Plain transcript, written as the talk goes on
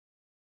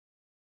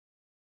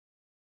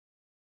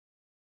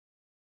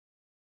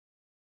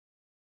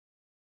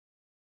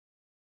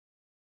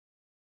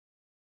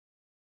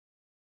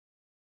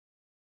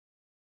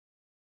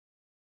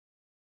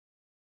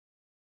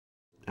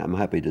I'm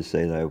happy to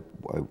say that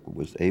I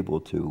was able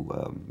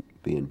to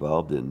be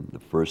involved in the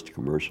first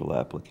commercial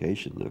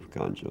application of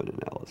conjoint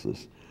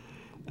analysis.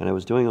 And I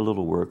was doing a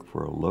little work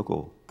for a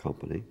local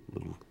company, a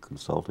little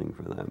consulting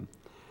for them.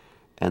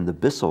 And the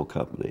Bissell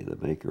Company,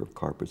 the maker of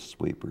carpet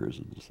sweepers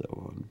and so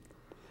on,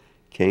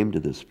 came to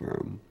this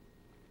firm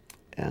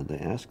and they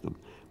asked them,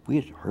 we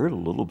had heard a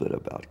little bit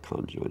about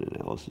conjoint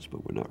analysis,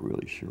 but we're not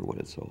really sure what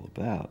it's all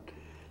about.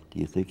 Do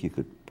you think you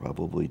could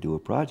probably do a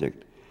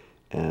project?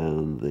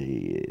 And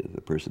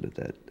the person at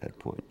that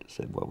point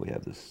said, well, we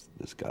have this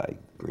guy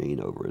Green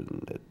over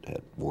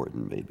at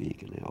Wharton, maybe he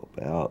can help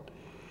out.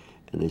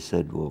 And they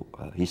said, well,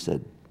 he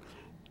said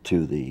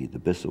to the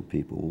Bissell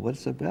people, well,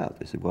 what's it about?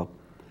 They said, well,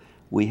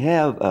 we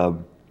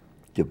have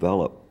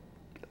developed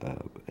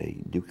a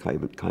new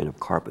kind of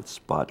carpet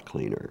spot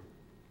cleaner,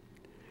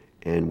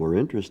 and we're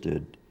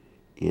interested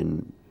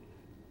in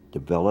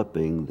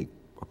developing the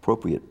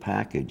appropriate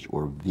package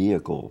or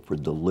vehicle for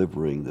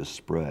delivering the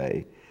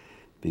spray,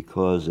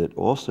 because it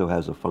also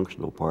has a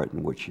functional part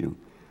in which you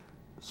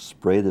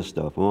spray the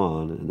stuff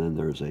on, and then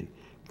there's a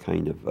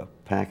kind of a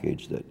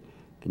package that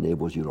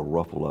enables you to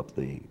ruffle up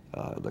the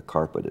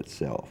carpet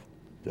itself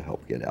to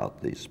help get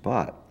out the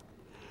spot.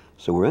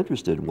 So we're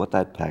interested in what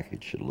that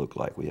package should look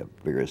like. We have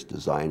various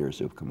designers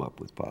who've come up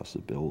with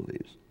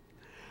possibilities.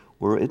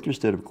 We're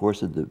interested, of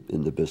course, in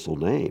the Bissell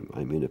name.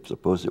 I mean, if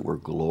suppose it were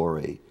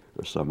Glory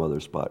or some other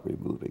spot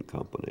removing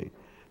company,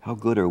 how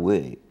good are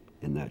we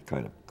in that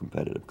kind of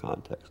competitive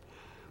context?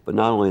 But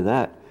not only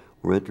that,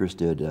 we're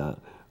interested,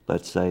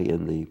 let's say,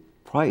 in the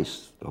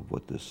price of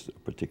what this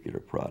particular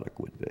product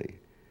would be.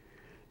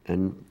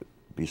 And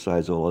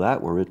besides all of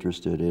that, we're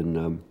interested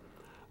in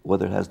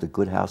whether it has the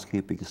Good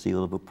Housekeeping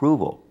seal of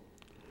approval.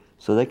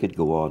 So they could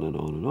go on and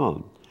on and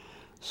on.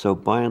 So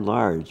by and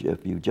large,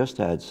 if you just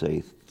had,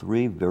 say,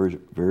 three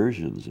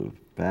versions of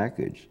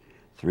package,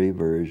 three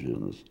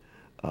versions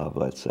of,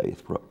 let's say,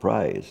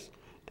 price,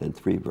 and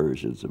three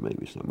versions of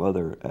maybe some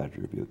other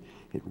attribute,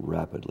 it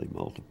rapidly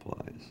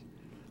multiplies.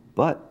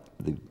 But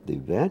the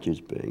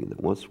advantage being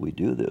that once we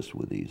do this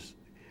with these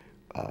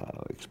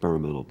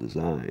experimental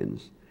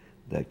designs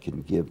that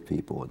can give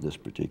people, in this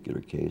particular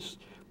case,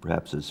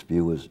 perhaps as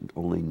few as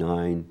only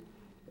 9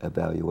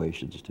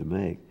 evaluations to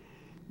make,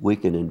 we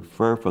can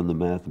infer from the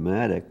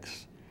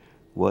mathematics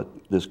what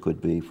this could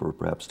be for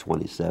perhaps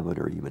 27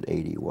 or even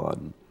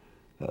 81.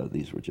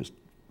 These were just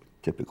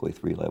typically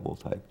 3-level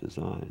type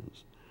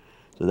designs.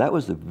 So that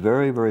was the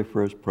very, very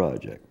first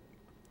project.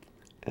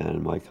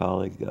 And my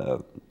colleague,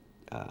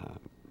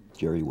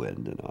 Jerry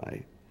Wind, and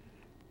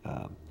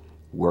I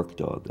worked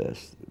on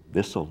this.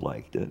 Bissell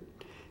liked it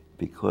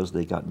because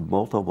they got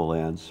multiple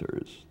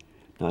answers.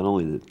 Not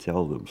only did it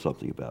tell them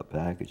something about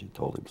package, it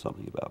told them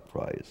something about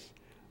price,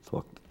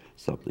 talked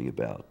something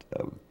about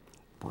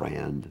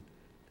brand,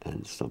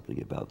 and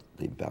something about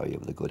the value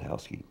of the Good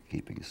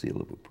Housekeeping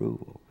seal of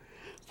approval.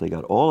 So they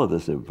got all of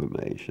this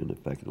information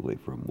effectively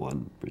from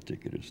one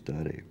particular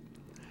study.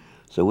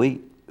 So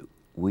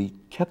we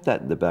kept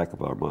that in the back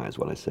of our minds.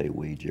 When I say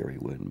we, Jerry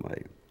Wynn, my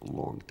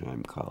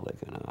longtime colleague,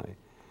 and I.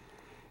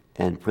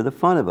 And for the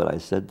fun of it, I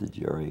said to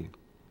Jerry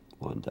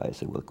one day, I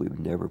said, look, we've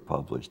never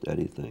published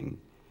anything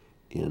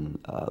in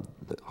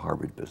the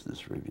Harvard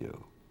Business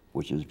Review,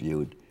 which is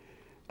viewed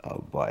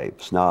by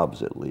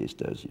snobs at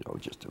least as, you know,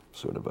 just a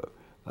sort of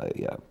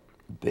a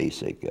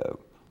basic,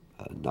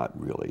 not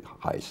really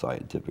high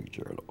scientific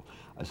journal.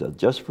 I said,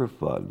 just for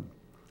fun,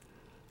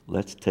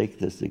 let's take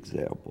this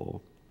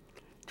example,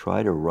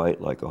 try to write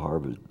like a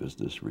Harvard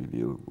Business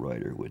Review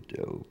writer would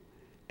do.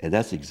 And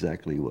that's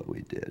exactly what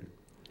we did.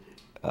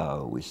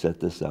 We set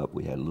this up,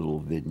 we had little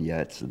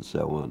vignettes and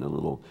so on, and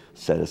little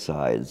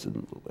set-asides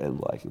and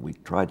like, we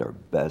tried our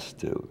best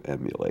to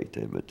emulate,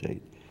 to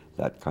imitate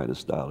that kind of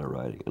style of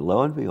writing. And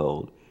lo and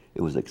behold,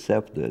 it was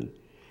accepted,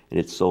 and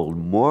it sold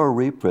more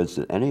reprints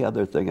than any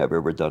other thing I've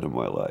ever done in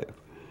my life,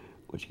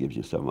 which gives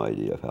you some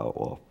idea of how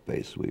off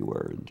base we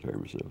were in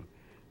terms of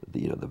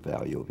the, the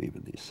value of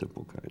even these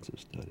simple kinds of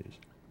studies.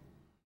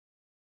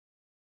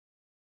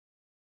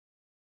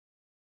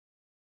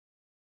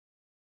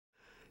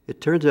 It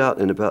turns out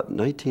in about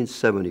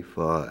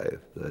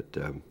 1975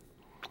 that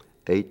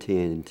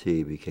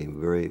AT&T became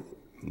very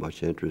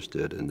much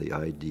interested in the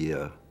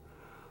idea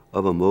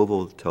of a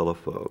mobile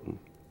telephone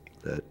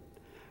that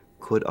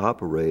could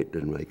operate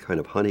in a kind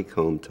of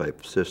honeycomb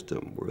type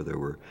system where there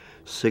were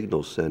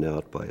signals sent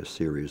out by a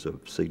series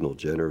of signal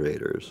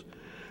generators,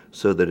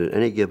 so that at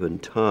any given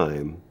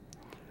time,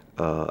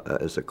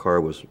 as the car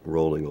was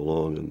rolling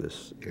along in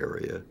this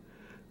area,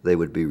 they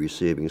would be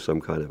receiving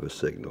some kind of a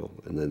signal,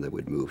 and then they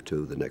would move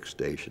to the next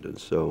station and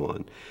so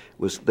on.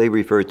 They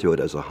referred to it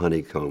as a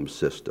honeycomb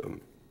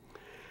system.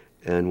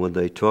 And when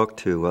they talked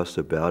to us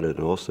about it,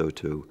 and also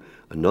to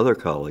another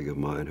colleague of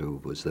mine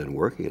who was then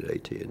working at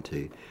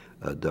AT&T,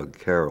 Doug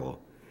Carroll,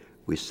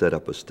 we set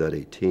up a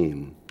study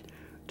team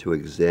to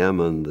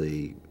examine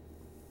the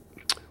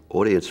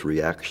audience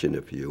reaction,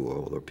 if you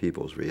will, or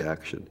people's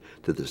reaction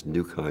to this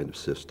new kind of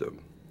system.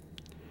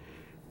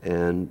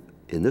 And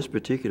in this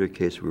particular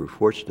case, we were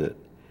fortunate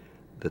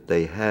that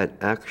they had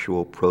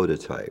actual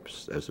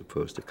prototypes as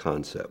opposed to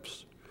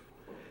concepts.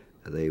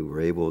 They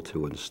were able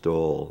to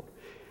install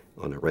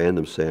on a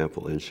random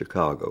sample in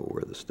Chicago,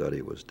 where the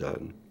study was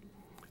done,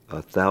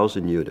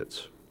 1,000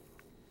 units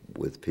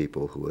with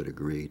people who had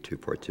agreed to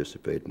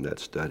participate in that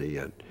study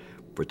and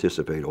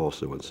participate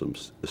also in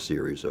a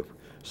series of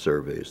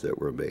surveys that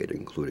were made,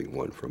 including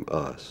one from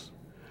us.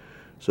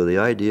 So the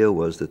idea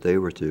was that they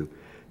were to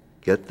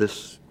get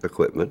this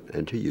equipment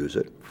and to use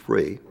it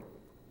free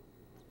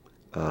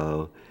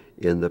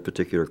in the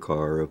particular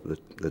car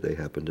that they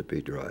happened to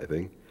be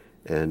driving,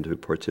 and to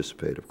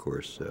participate, of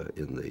course,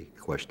 in the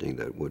questioning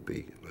that would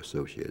be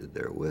associated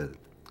therewith.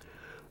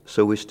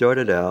 So we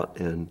started out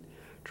and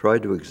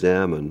tried to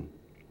examine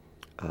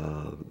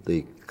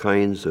the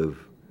kinds of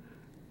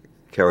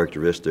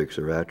characteristics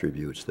or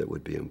attributes that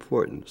would be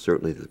important.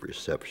 Certainly the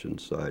reception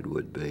side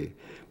would be.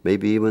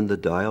 Maybe even the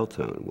dial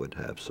tone would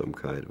have some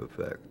kind of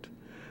effect.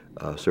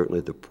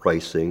 Certainly the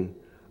pricing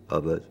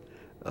of it,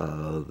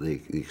 the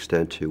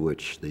extent to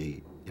which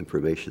the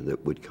information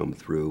that would come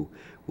through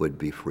would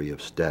be free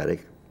of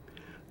static.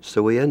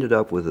 So we ended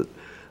up with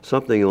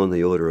something on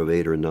the order of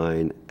 8 or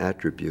 9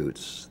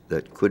 attributes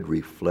that could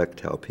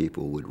reflect how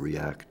people would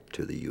react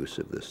to the use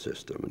of this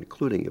system,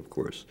 including, of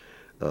course,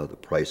 the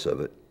price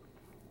of it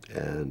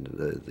and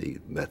the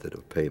method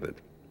of payment.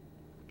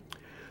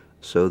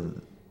 So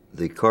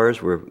the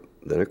cars were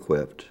then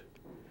equipped,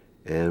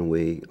 and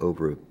we,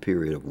 over a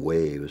period of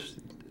waves,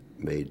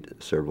 made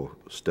several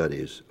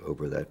studies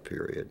over that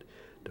period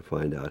to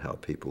find out how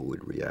people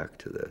would react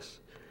to this.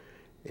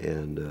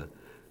 And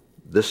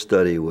this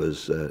study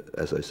was,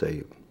 as I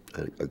say,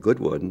 a good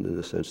one in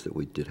the sense that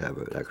we did have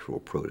an actual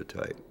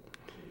prototype.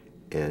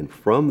 And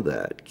from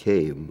that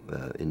came,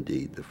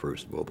 indeed, the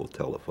first mobile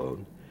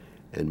telephone.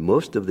 And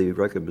most of the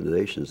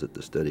recommendations that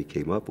the study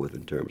came up with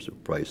in terms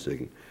of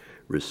pricing,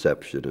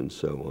 reception, and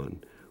so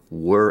on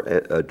were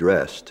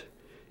addressed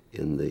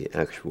in the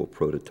actual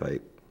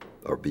prototype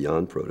or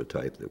beyond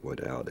prototype that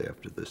went out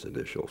after this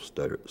initial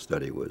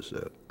study was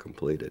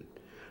completed.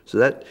 So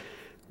that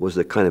was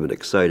a kind of an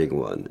exciting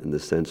one in the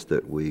sense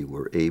that we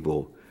were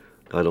able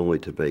not only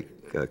to make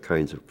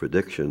kinds of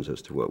predictions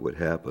as to what would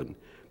happen,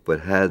 but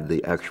had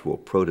the actual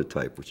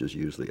prototype, which is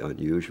usually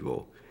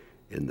unusual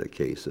in the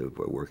case of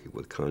working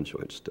with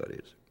conjoint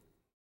studies.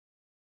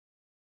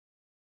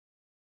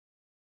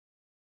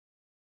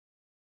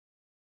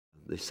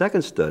 The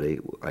second study,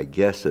 I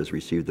guess, has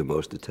received the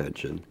most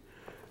attention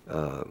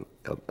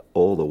of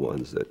all the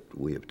ones that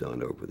we have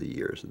done over the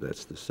years, and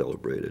that's the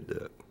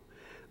celebrated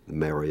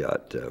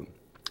Marriott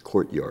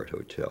Courtyard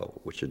Hotel,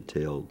 which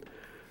entailed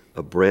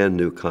a brand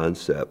new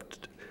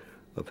concept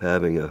of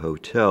having a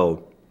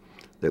hotel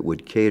that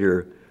would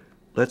cater,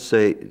 let's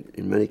say,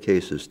 in many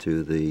cases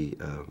to the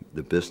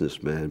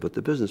businessman, but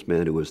the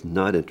businessman who was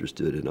not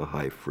interested in a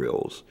high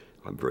frills,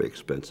 a very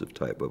expensive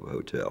type of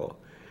hotel,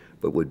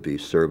 but would be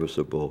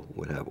serviceable,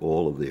 would have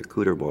all of the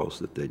accoutrements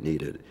that they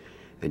needed,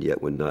 and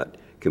yet would not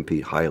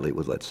compete highly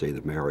with, let's say,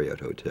 the Marriott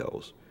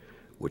hotels,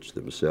 which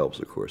themselves,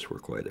 of course, were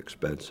quite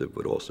expensive,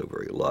 but also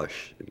very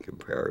lush in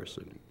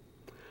comparison.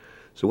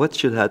 So what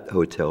should that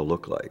hotel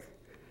look like?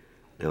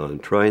 Now,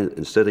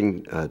 in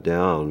sitting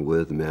down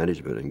with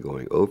management and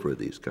going over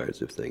these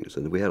kinds of things,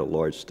 and we had a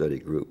large study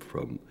group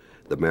from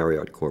the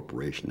Marriott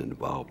Corporation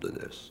involved in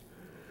this.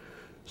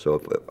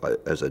 So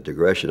as a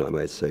digression, I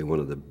might say one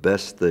of the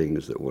best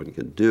things that one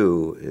can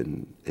do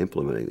in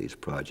implementing these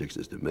projects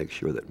is to make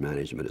sure that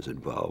management is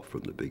involved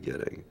from the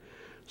beginning,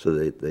 so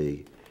that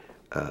they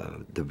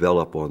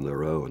develop on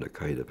their own a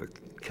kind of a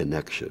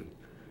connection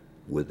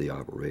with the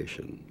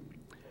operation.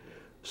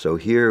 So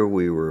here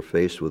we were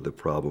faced with the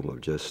problem of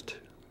just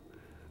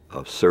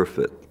a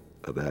surfeit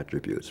of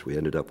attributes. We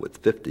ended up with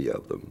 50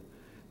 of them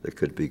that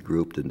could be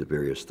grouped into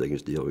various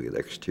things dealing with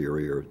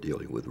exterior,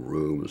 dealing with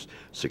rooms,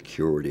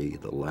 security,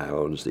 the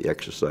lounge, the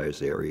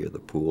exercise area, the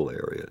pool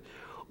area,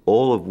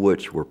 all of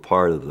which were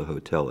part of the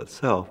hotel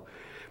itself,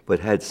 but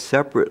had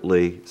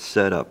separately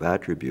set up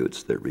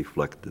attributes that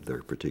reflected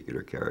their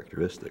particular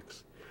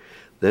characteristics.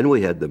 Then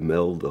we had to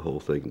meld the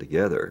whole thing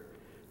together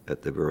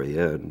at the very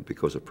end,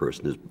 because a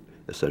person is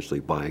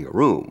essentially buying a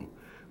room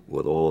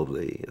with all of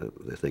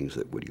the things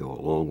that would go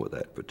along with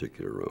that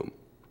particular room.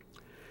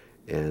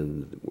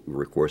 And we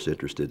were, of course,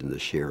 interested in the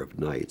share of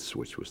nights,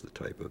 which was the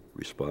type of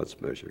response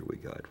measure we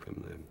got from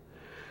them.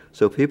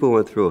 So people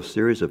went through a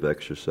series of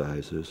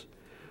exercises.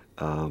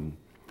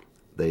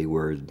 They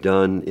were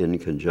done in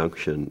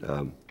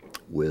conjunction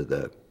with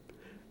a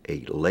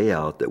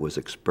layout that was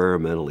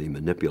experimentally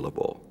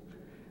manipulable.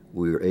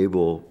 We were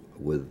able,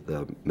 with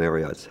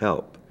Marriott's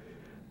help,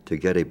 to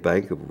get a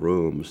bank of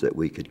rooms that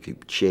we could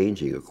keep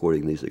changing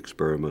according to these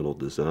experimental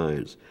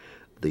designs.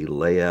 The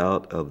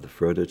layout of the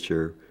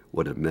furniture,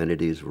 what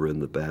amenities were in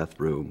the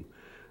bathroom,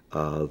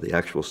 the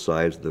actual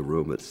size of the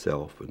room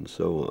itself, and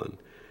so on.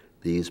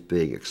 These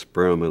being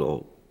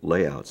experimental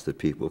layouts that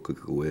people could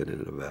go in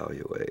and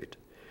evaluate.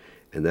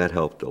 And that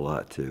helped a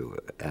lot to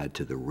add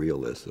to the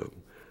realism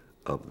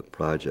of the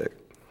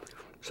project.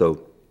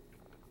 So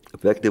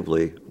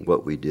effectively,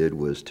 what we did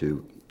was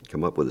to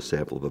come up with a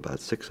sample of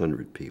about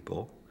 600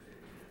 people,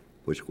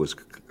 which was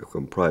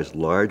comprised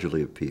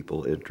largely of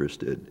people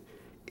interested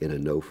in a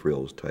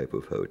no-frills type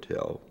of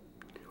hotel,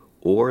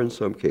 or in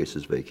some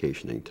cases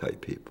vacationing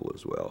type people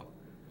as well.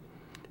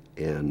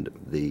 And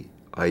the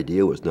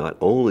idea was not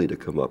only to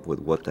come up with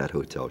what that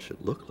hotel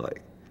should look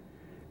like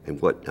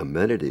and what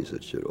amenities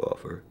it should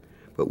offer,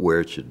 but where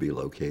it should be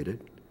located,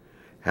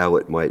 how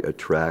it might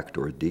attract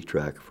or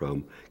detract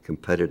from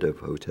competitive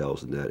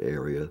hotels in that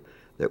area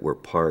that were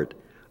part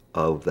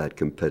of that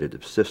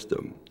competitive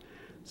system.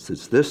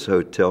 Since this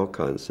hotel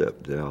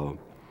concept now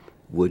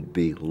would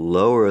be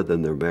lower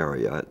than the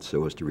Marriott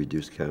so as to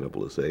reduce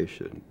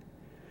cannibalization,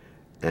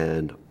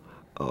 and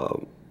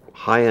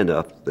high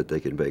enough that they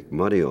can make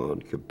money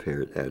on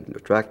compared and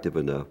attractive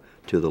enough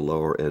to the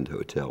lower end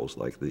hotels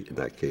like in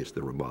that case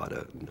the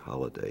Ramada and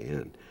Holiday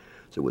Inn.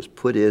 So it was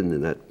put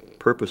in that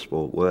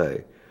purposeful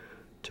way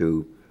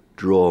to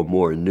draw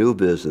more new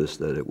business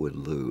that it would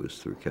lose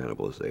through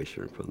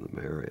cannibalization from the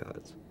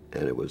Marriotts.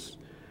 And it was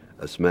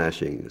a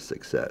smashing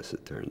success.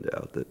 It turned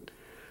out that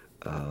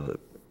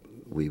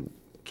we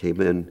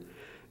came in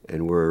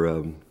and were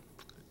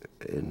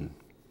in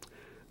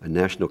a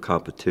national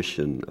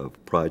competition of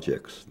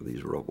projects.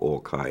 These were of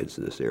all kinds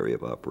in this area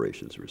of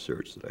operations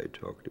research that I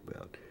talked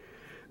about.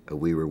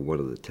 We were one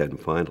of the 10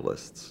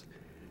 finalists,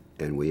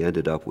 and we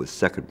ended up with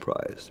second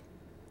prize.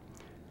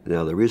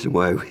 Now, the reason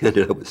why we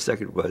ended up with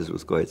second prize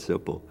was quite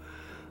simple.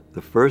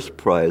 The first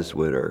prize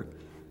winner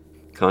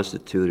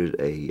constituted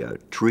a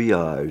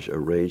triage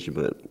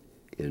arrangement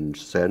in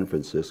San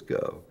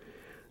Francisco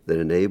that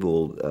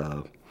enabled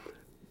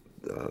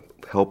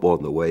help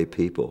on the way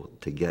people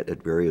to get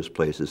at various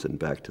places and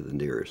back to the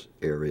nearest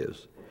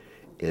areas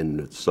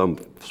in some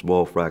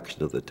small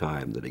fraction of the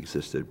time that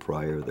existed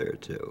prior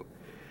thereto.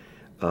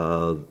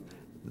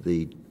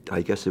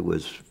 I guess it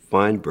was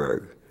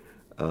Feinberg,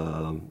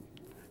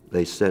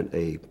 they sent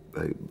a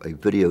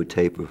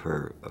videotape of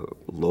her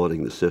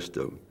lauding the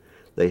system.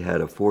 They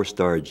had a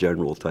 4-star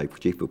general type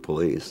chief of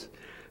police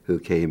who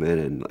came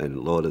in and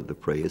lauded the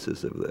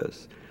praises of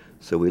this.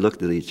 So we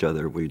looked at each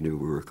other, we knew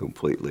we were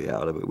completely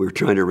out of it. We were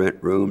trying to rent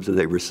rooms and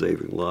they were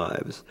saving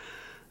lives.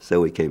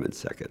 So we came in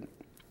second.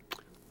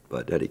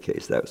 But in any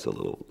case, that was a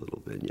little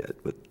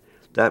vignette. But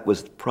that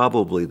was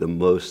probably the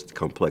most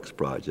complex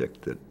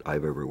project that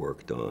I've ever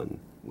worked on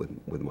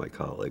with my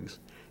colleagues.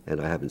 And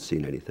I haven't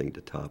seen anything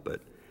to top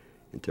it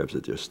in terms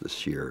of just the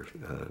sheer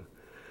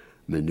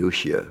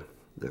minutiae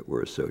that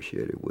were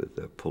associated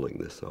with pulling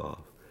this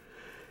off.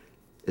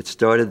 It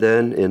started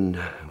then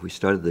we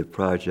started the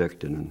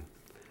project in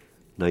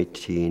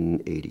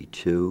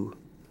 1982,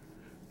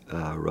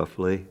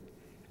 roughly.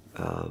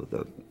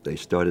 They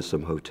started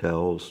some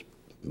hotels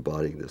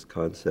embodying this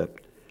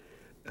concept.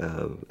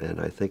 And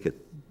I think at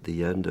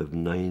the end of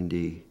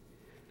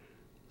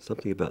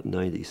something about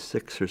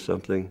 96 or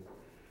something,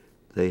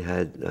 they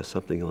had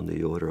something on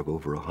the order of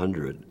over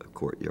 100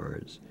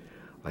 courtyards.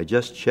 I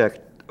just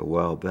checked a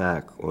while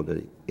back on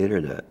the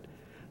internet.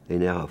 They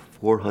now have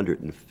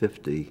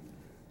 450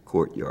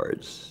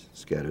 courtyards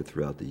scattered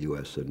throughout the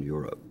U.S. and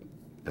Europe,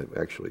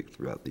 actually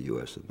throughout the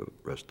U.S. and the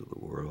rest of the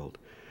world.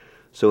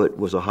 So it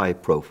was a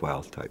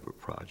high-profile type of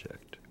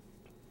project.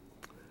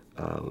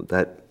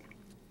 That,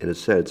 in a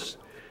sense,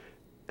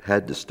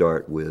 had to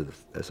start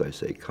with, as I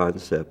say,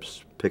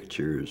 concepts,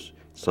 pictures,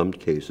 some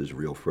cases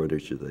real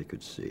furniture they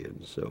could see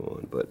and so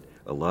on, but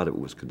a lot of it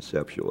was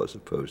conceptual as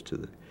opposed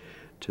to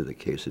the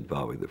case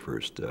involving the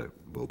first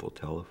mobile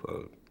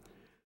telephone.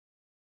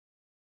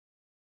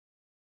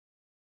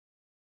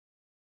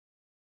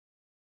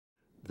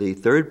 The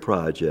third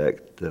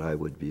project that I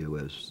would view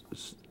as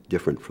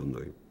different from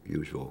the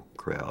usual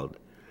crowd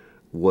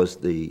was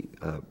the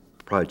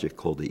project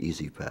called the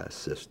Easy Pass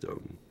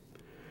system,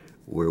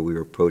 where we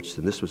were approached,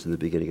 and this was in the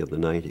beginning of the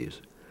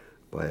 90s,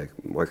 by a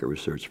market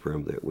research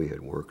firm that we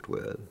had worked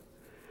with.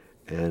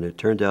 And it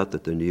turned out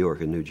that the New York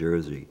and New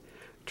Jersey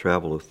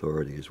travel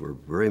authorities were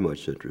very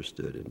much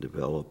interested in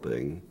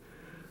developing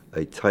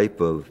a type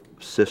of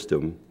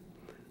system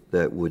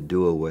that would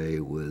do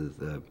away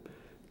with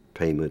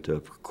payment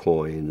of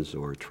coins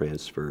or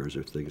transfers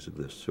or things of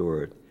this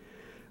sort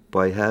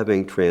by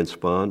having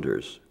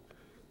transponders,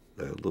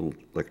 little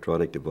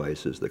electronic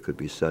devices that could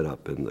be set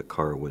up in the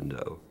car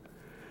window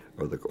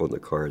or on the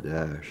car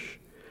dash,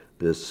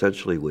 that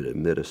essentially would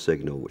emit a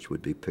signal which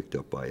would be picked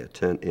up by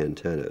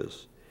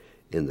antennas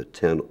in the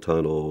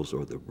tunnels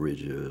or the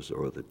bridges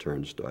or the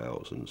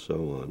turnstiles and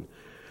so on,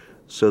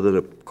 so that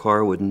a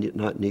car would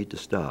not need to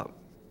stop.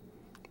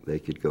 They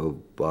could go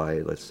by,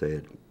 let's say,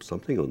 at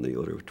something on the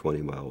order of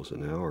 20 miles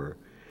an hour,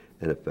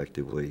 and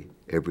effectively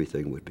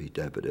everything would be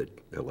debited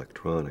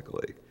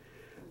electronically.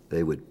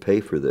 They would pay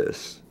for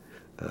this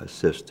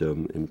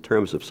system in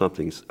terms of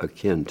something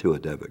akin to a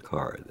debit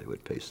card. They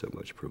would pay so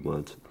much per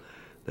month.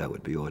 That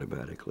would be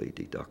automatically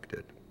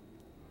deducted.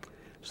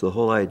 So the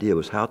whole idea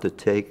was how to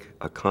take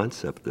a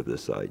concept of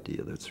this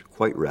idea that's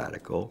quite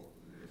radical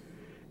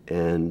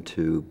and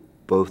to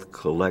both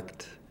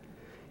collect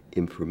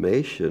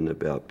information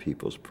about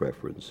people's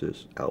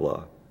preferences, a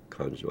la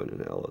conjoint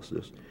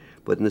analysis,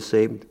 but in the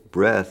same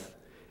breath,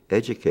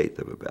 educate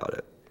them about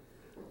it.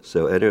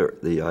 So enter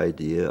the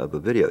idea of a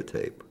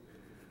videotape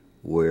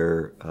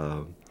where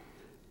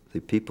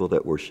the people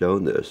that were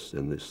shown this,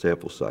 and the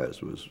sample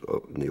size was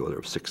in the order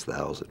of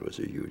 6,000, was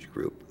a huge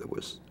group that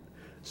was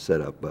set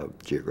up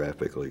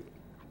geographically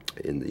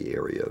in the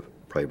area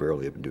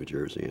primarily of New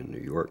Jersey and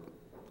New York.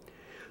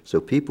 So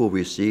people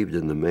received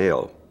in the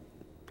mail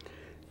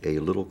a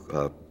little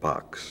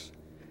box,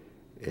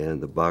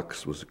 and the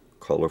box was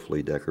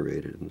colorfully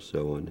decorated and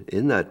so on.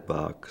 In that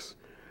box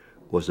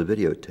was a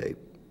videotape,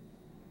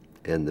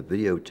 and the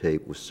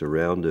videotape was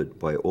surrounded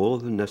by all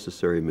of the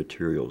necessary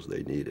materials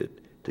they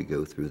needed to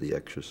go through the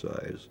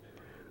exercise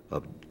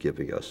of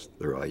giving us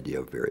their idea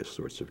of various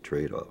sorts of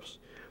trade-offs.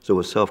 So it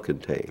was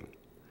self-contained.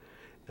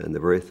 And the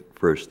very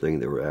first thing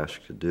they were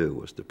asked to do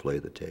was to play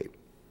the tape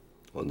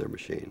on their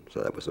machine.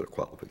 So that was a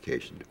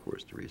qualification, of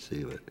course, to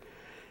receive it.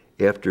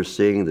 After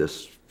seeing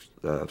this,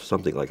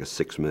 something like a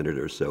 6-minute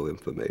or so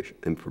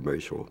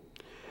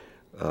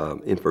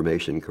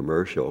information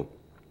commercial,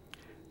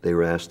 they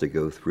were asked to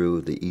go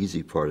through the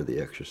easy part of the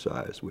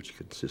exercise, which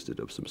consisted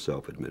of some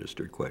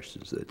self-administered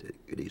questions that they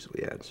could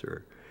easily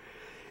answer.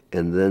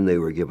 And then they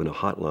were given a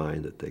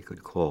hotline that they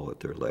could call at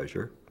their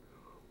leisure,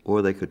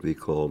 or they could be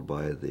called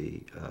by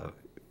the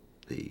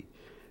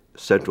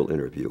central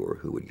interviewer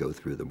who would go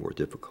through the more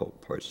difficult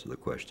parts of the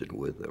question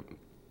with them.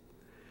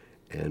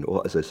 And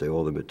as I say,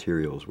 all the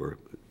materials were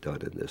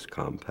done in this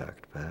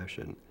compact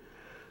fashion.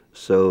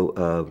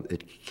 So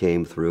it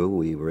came through.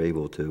 We were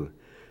able to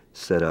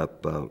set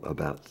up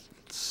about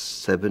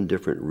 7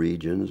 different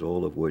regions,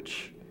 all of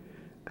which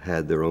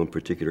had their own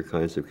particular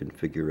kinds of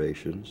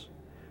configurations.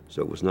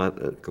 So it was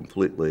not a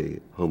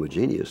completely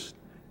homogeneous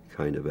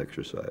kind of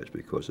exercise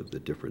because of the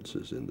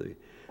differences in the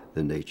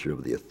nature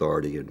of the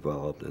authority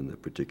involved and the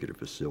particular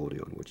facility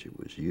on which it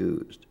was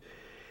used.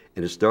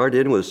 And it started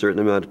in with a certain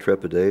amount of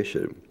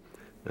trepidation.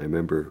 I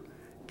remember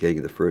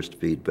getting the first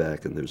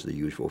feedback, and there's the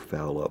usual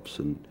foul-ups,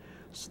 and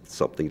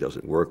something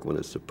doesn't work when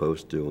it's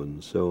supposed to,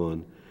 and so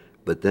on.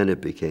 But then it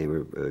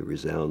became a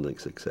resounding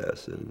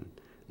success in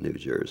New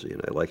Jersey.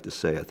 And I like to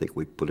say, I think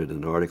we put it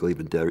in an article,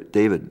 even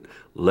David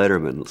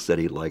Letterman said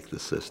he liked the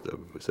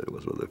system. He said it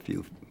was one of the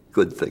few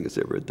good things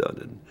ever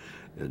done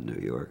in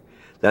New York.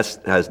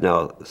 That has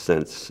now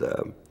since,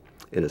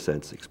 in a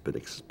sense, it's been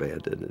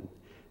expanded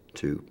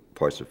to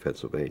parts of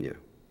Pennsylvania.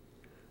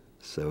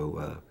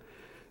 So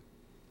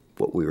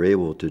what we were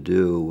able to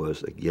do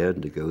was,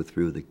 again, to go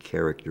through the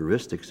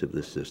characteristics of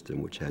the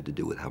system, which had to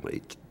do with how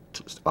many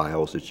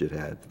aisles it should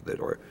have that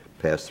are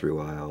pass-through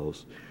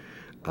aisles.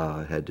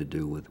 Had to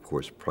do with, of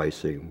course,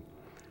 pricing,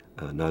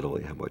 not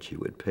only how much you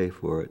would pay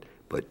for it,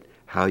 but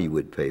how you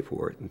would pay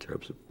for it in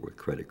terms of a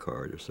credit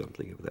card or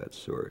something of that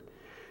sort.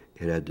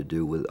 It had to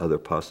do with other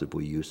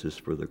possible uses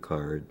for the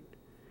card,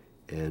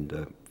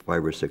 and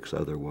 5 or 6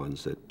 other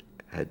ones that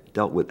had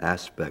dealt with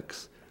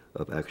aspects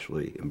of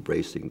actually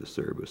embracing the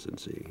service and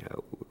seeing how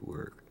it would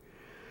work.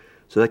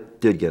 So that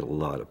did get a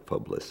lot of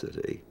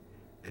publicity,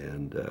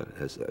 and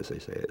as I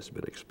say, it's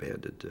been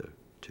expanded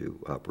to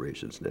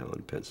operations now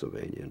in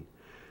Pennsylvania. And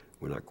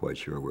we're not quite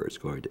sure where it's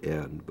going to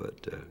end,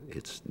 but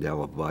it's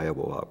now a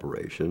viable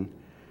operation.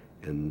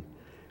 And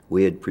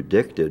we had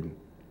predicted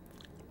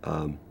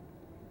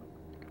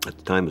at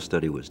the time the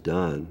study was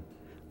done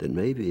that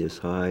maybe as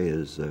high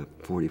as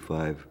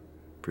 45%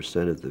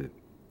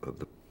 of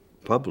the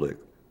public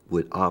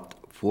would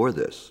opt for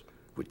this,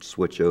 would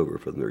switch over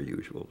from their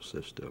usual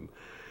system.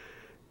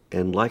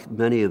 And like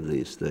many of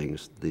these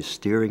things, the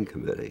steering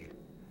committee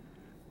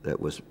that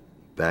was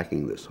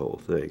backing this whole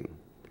thing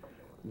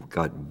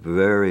got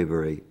very,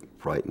 very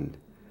frightened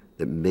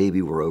that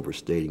maybe we're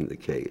overstating the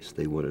case.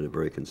 They wanted a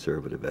very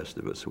conservative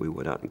estimate, so we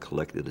went out and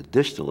collected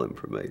additional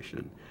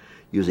information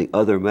using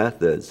other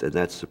methods, and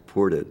that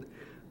supported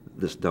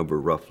this number,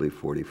 roughly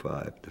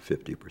 45 to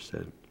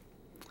 50%.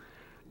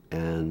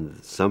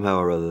 And somehow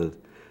or other,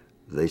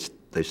 they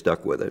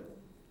stuck with it.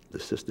 The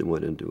system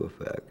went into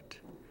effect.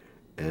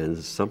 And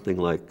something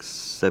like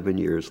 7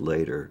 years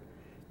later,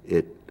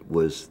 it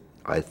was,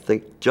 I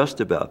think, just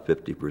about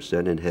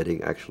 50% and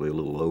heading actually a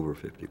little over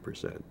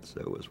 50%.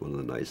 So it was one of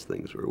the nice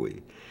things where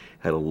we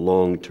had a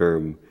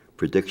long-term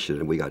prediction,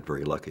 and we got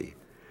very lucky.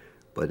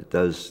 But it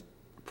does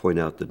point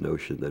out the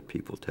notion that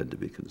people tend to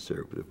be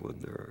conservative when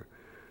there are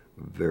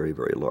very,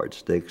 very large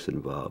stakes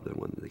involved and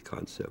when the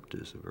concept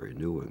is a very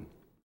new one.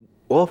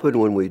 Often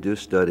when we do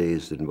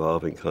studies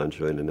involving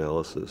conjoint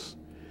analysis,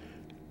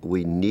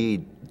 we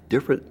need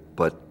different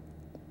but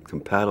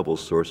compatible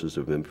sources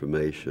of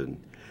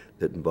information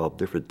that involve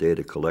different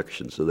data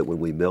collection so that when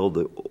we meld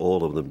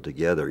all of them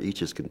together,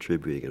 each is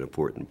contributing an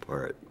important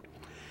part.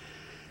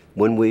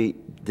 When we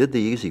did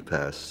the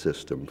EasyPass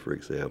system, for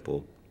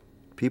example,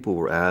 people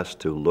were asked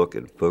to look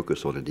and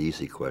focus on an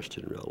easy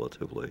question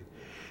relatively,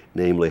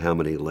 namely how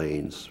many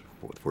lanes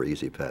for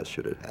EasyPass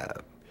should it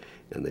have,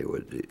 and they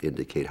would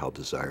indicate how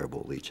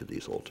desirable each of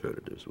these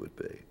alternatives would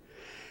be.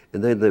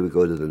 And then they would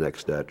go to the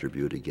next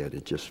attribute again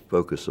and just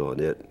focus on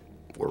it,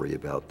 worry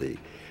about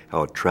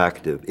how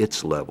attractive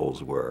its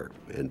levels were,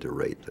 and to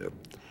rate them.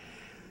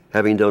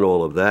 Having done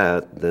all of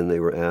that, then they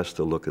were asked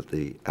to look at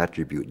the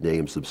attribute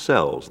names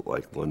themselves,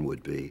 like one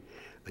would be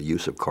a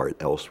use of cart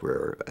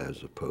elsewhere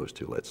as opposed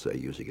to, let's say,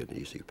 using an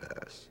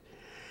EasyPass.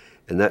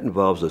 And that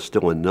involves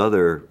still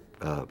another,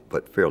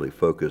 but fairly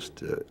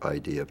focused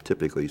idea of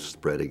typically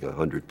spreading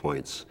 100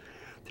 points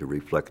to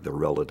reflect the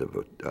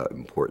relative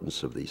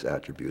importance of these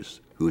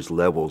attributes, whose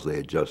levels they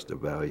had just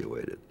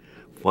evaluated.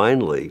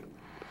 Finally,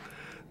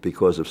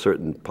 because of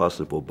certain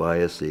possible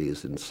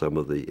biases in some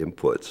of the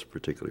inputs,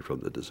 particularly from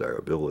the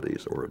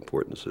desirabilities or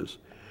importances,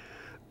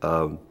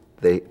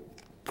 they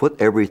put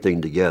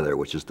everything together,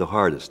 which is the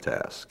hardest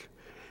task,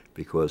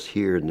 because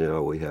here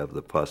now we have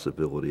the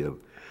possibility of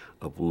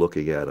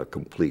looking at a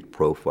complete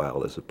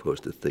profile as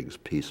opposed to things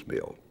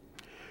piecemeal.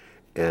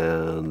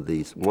 And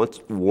these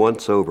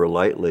once over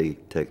lightly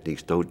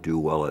techniques don't do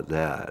well at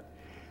that,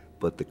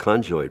 but the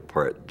conjoint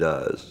part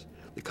does.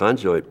 The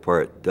conjoint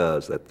part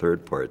does, that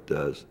third part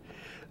does,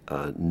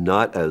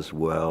 not as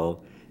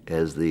well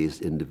as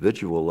these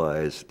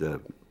individualized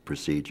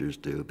procedures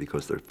do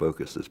because their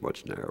focus is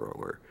much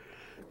narrower.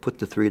 Put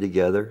the three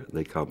together,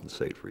 they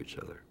compensate for each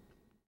other.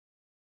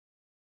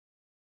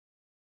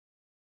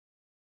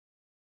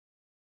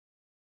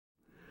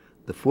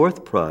 The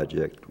fourth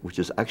project, which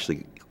is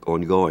actually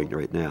ongoing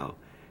right now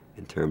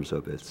in terms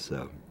of its,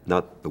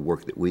 not the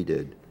work that we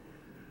did,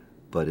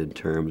 but in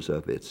terms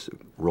of its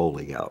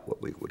rolling out,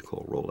 what we would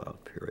call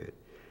rollout period,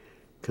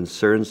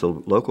 concerns a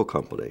local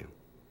company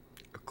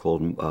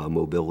called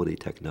Mobility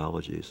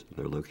Technologies.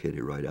 They're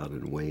located right out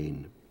in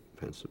Wayne,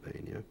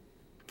 Pennsylvania.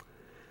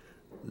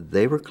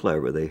 They were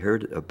clever. They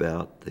heard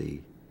about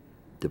the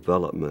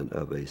development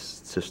of a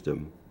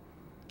system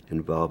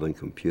involving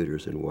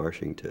computers in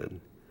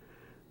Washington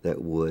that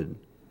would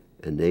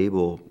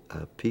enable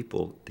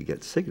people to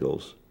get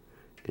signals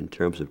in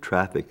terms of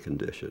traffic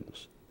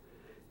conditions,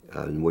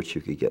 in which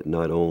you could get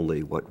not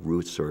only what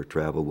routes are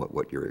traveled,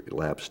 what your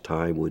elapsed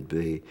time would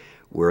be,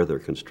 where there are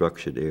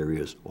construction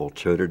areas,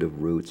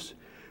 alternative routes.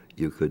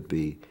 You could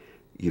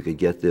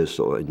get this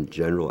in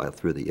general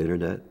through the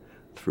internet,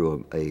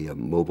 through a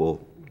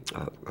mobile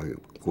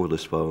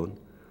cordless phone,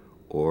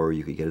 or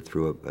you could get it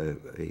through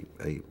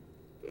a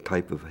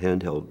type of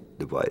handheld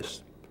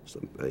device,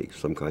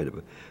 some kind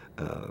of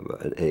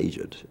an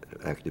agent,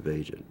 active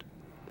agent.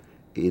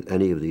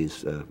 Any of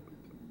these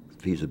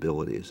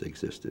feasibilities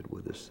existed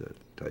with this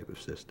type of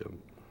system.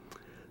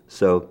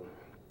 So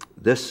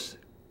this,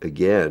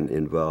 again,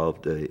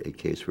 involved a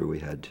case where we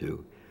had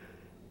to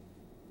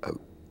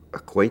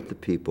acquaint the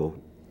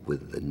people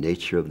with the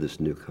nature of this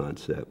new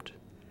concept,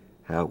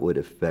 how it would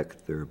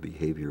affect their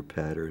behavior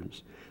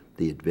patterns,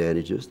 the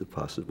advantages, the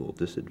possible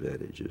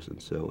disadvantages, and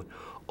so on,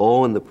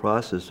 all in the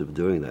process of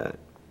doing that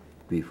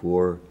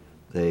before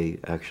they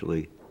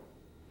actually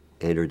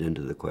entered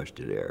into the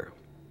questionnaire.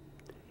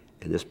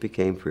 And this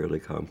became fairly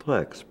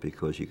complex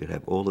because you could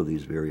have all of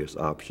these various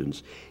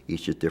options,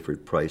 each at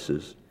different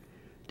prices,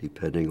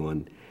 depending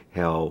on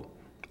how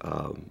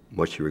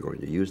much you were going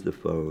to use the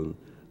phone,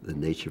 the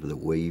nature of the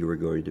way you were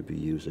going to be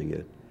using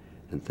it,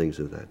 and things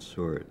of that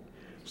sort.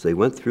 So they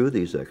went through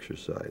these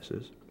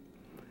exercises,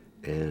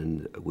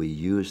 and we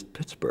used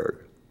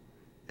Pittsburgh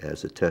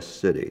as a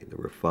test city. There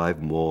were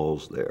 5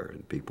 malls there,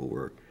 and people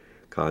were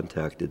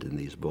contacted in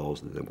these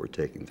malls and then were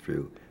taken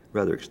through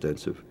rather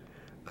extensive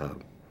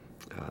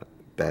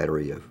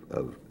battery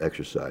of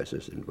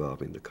exercises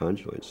involving the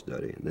conjoint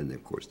study, and then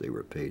of course they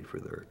were paid for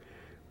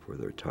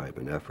their time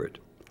and effort.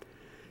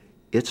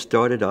 It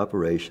started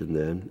operation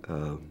then,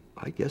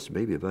 I guess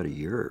maybe about a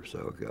year or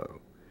so ago,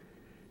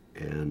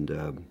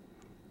 and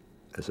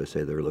as I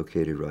say, they're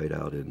located right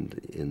out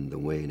in the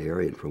Wayne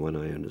area, and from what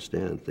I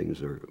understand,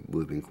 things are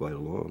moving quite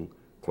along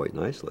quite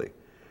nicely.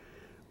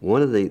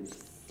 One of the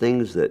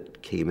things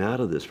that came out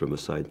of this from a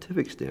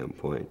scientific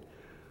standpoint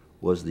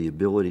was the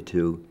ability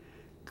to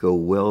go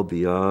well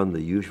beyond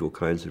the usual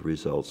kinds of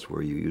results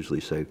where you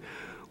usually say,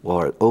 well,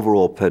 our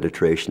overall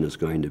penetration is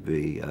going to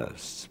be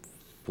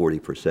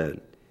 40%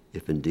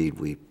 if indeed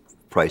we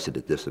price it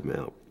at this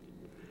amount,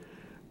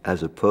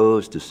 as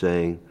opposed to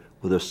saying,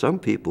 well, there's some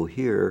people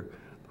here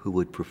who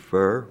would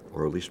prefer,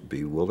 or at least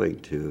be willing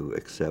to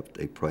accept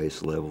a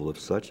price level of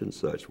such and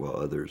such, while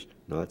others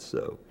not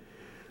so.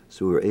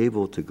 So we were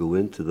able to go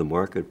into the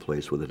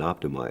marketplace with an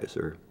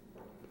optimizer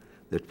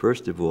that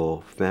first of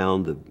all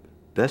found the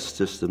best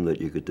system that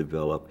you could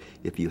develop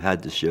if you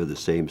had to share the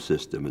same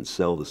system and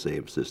sell the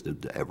same system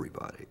to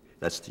everybody.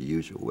 That's the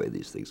usual way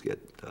these things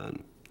get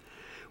done.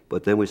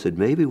 But then we said,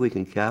 maybe we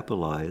can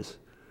capitalize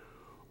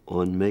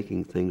on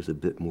making things a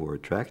bit more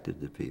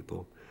attractive to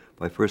people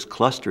by first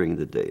clustering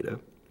the data,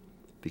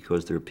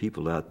 because there are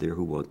people out there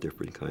who want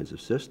different kinds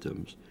of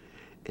systems.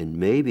 And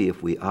maybe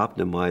if we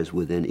optimize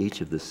within each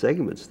of the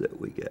segments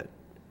that we get,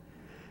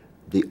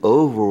 the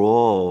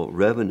overall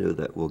revenue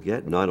that we'll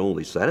get, not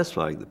only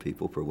satisfying the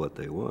people for what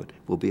they want,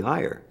 will be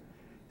higher.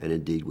 And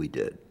indeed we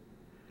did.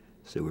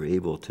 So we're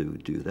able to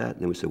do that.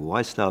 And then we said, well,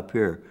 why stop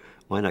here?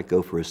 Why not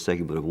go for a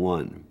segment of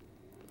 1?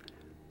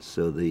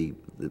 So the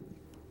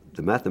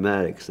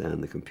mathematics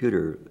and the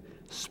computer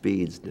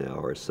speeds now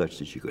are such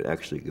that you could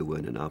actually go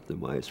in and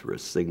optimize for a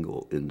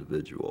single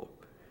individual.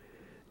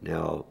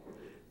 Now,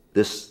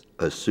 this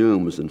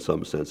assumes, in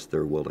some sense,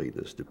 their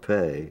willingness to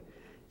pay,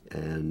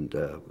 and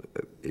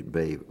it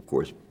may, of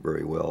course,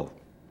 very well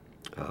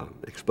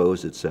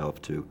expose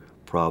itself to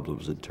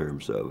problems in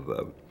terms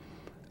of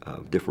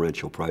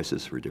differential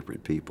prices for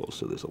different people.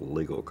 So there's a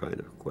legal kind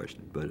of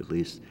question, but at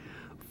least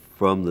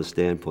from the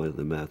standpoint of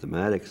the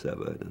mathematics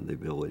of it and the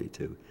ability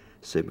to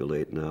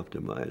simulate and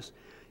optimize,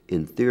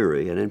 in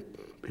theory and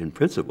in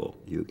principle,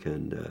 you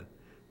can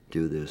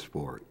do this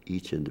for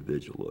each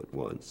individual at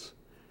once,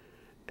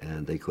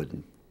 and they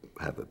couldn't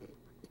have a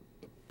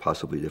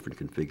possibly different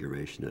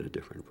configuration at a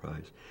different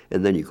price.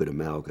 And then you could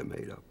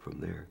amalgamate up from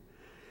there.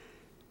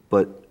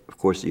 But, of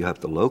course, you have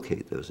to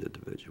locate those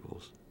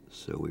individuals.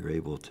 So we were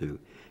able to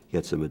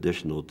get some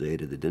additional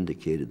data that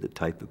indicated the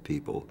type of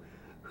people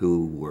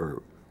who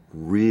were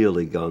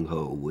really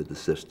gung-ho with the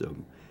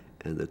system,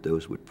 and that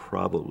those would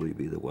probably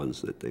be the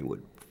ones that they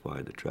would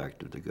find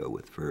attractive to go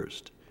with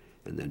first.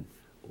 And then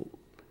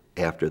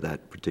after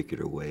that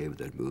particular wave,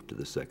 then move to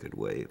the second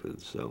wave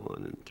and so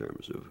on in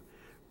terms of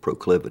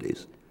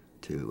proclivities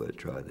to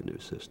try the new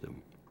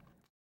system.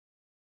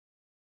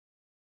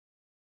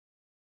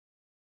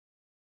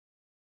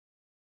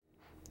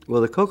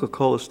 Well, the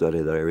Coca-Cola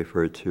study that I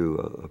referred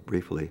to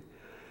briefly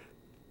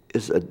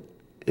is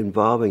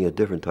involving a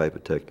different type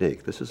of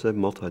technique. This is a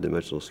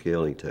multidimensional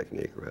scaling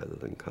technique rather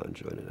than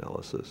conjoint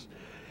analysis.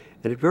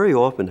 And it very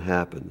often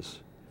happens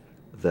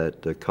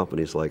that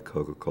companies like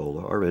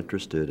Coca-Cola are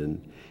interested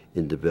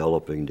in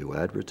developing new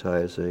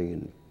advertising,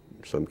 in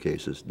some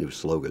cases new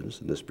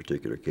slogans. In this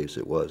particular case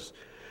it was,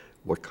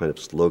 what kind of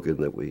slogan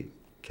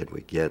can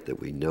we get that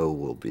we know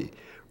will be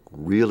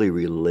really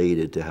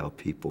related to how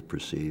people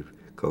perceive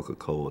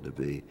Coca-Cola to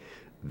be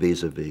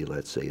vis-a-vis,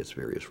 let's say, its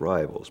various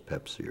rivals,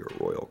 Pepsi or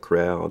Royal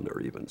Crown or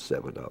even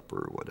 7-Up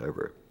or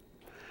whatever.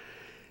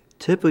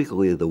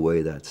 Typically the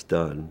way that's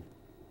done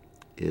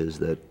is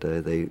that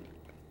the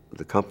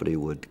company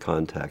would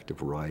contact a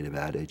variety of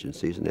ad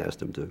agencies and ask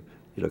them to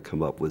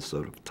come up with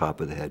sort of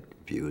top-of-the-head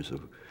views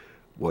of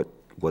what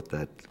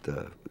that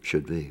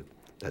should be,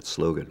 that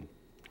slogan.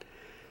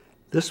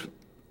 This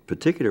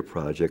particular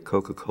project,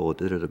 Coca-Cola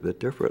did it a bit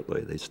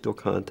differently. They still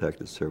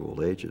contacted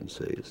several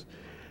agencies,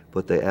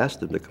 but they asked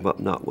them to come up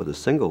not with a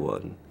single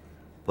one,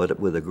 but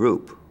with a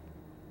group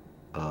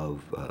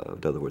of,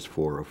 in other words,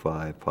 4 or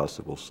 5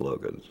 possible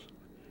slogans.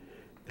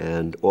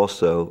 And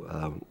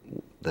also,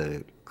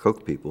 the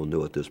Coke people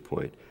knew at this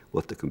point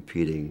what the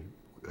competing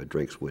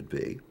drinks would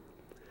be.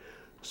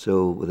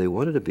 So they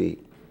wanted to be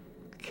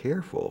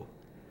careful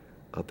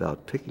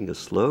about picking a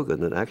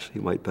slogan that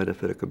actually might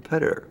benefit a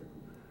competitor,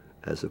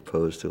 as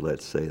opposed to,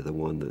 let's say, the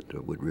one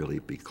that would really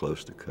be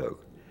close to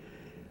Coke.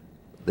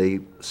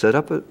 They set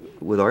up,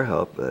 with our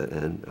help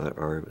and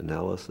our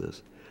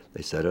analysis,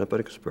 they set up an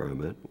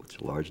experiment, which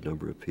a large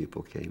number of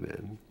people came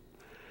in.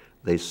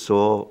 They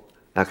saw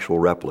actual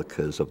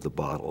replicas of the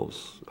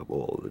bottles of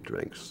all of the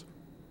drinks.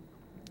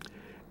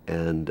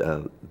 And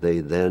they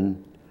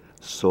then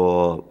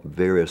saw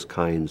various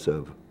kinds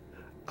of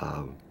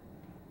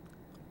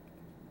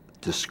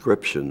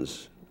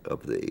descriptions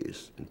of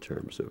these in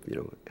terms of,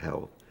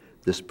 how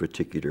this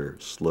particular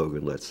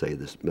slogan, let's say,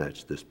 this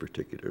matched this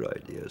particular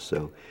idea.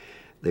 So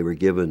they were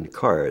given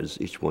cards,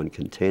 each one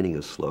containing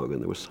a slogan.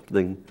 There was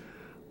something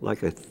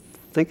like, I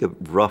think,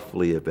 of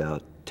roughly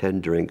about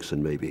 10 drinks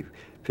and maybe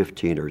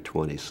 15 or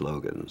 20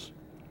 slogans.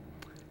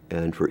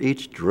 And for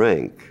each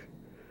drink,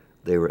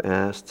 they were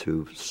asked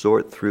to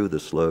sort through the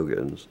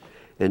slogans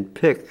and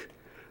pick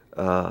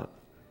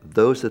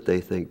those that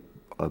they think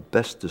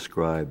best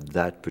describe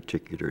that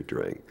particular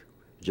drink.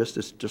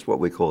 Just what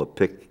we call a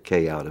pick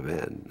K out of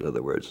N. In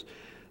other words,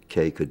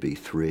 K could be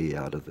 3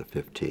 out of the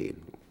 15,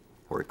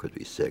 or it could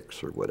be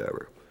 6 or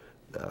whatever.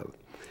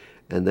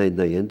 And then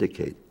they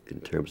indicate, in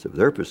terms of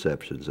their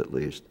perceptions at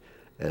least,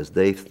 as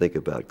they think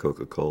about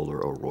Coca-Cola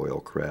or Royal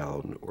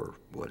Crown or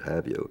what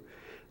have you,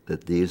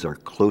 that these are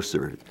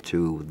closer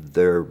to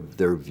their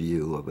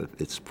view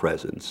of its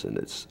presence and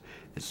its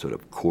sort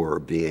of core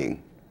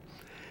being.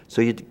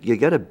 So you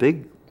get a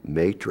big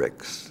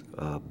matrix,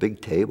 a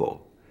big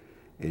table,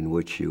 in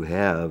which you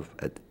have,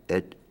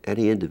 at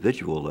any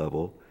individual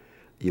level,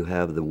 you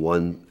have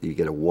you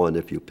get a 1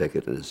 if you pick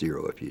it and a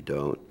 0 if you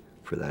don't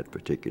for that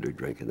particular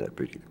drink and that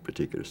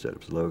particular set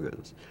of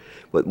slogans.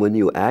 But when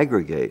you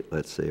aggregate,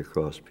 let's say,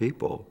 across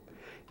people,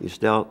 you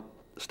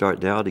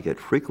start now to get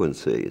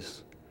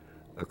frequencies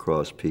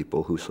across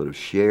people who sort of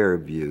share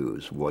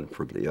views one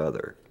from the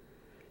other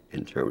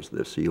in terms of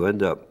this. So you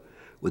end up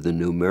with a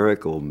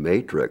numerical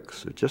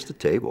matrix, or just a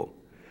table,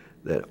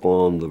 that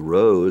on the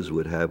rows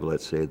would have,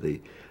 let's say,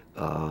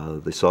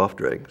 the soft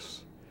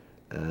drinks,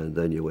 and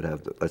then you would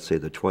have, let's say,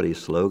 the 20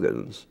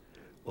 slogans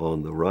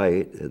on the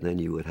right, and then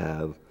you would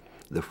have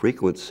the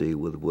frequency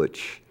with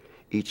which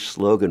each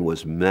slogan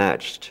was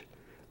matched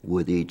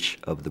with each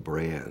of the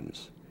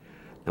brands.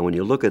 And when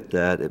you look at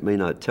that, it may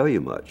not tell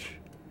you much,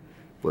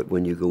 but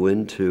when you go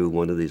into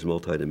one of these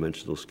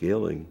multidimensional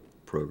scaling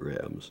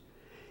programs,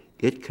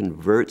 it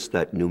converts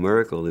that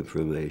numerical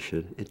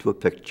information into a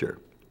picture.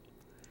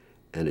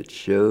 And it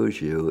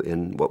shows you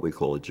in what we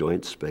call a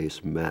joint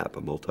space map,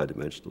 a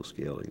multidimensional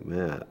scaling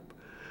map,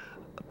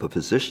 the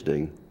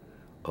positioning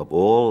of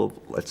all,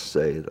 let's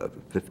say, the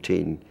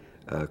 15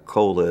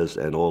 colas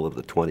and all of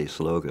the 20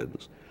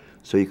 slogans.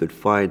 So you could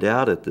find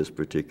out at this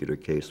particular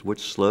case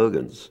which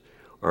slogans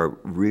are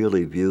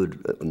really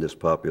viewed in this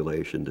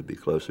population to be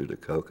closer to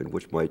Coke and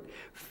which might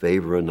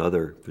favor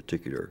another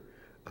particular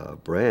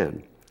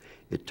brand.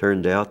 It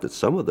turned out that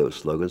some of those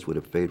slogans would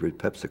have favored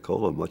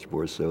Pepsi-Cola much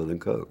more so than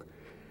Coke.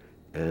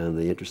 And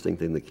the interesting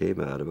thing that came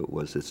out of it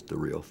was it's the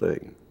real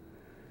thing.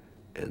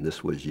 And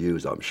this was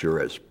used, I'm sure,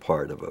 as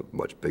part of a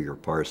much bigger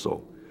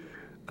parcel,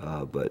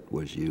 but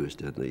was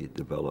used in the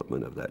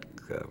development of that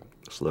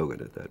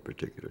slogan at that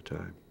particular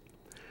time.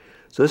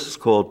 So this is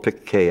called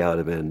pick K out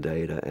of N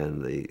data,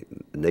 and the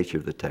nature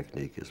of the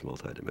technique is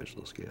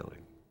multidimensional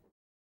scaling.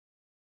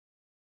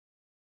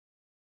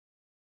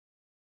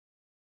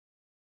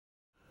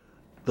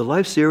 The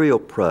Life Cereal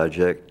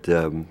project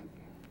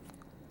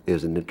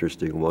is an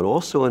interesting one,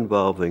 also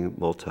involving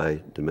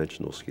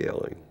multidimensional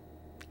scaling.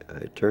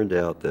 It turned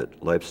out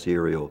that Life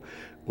Cereal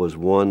was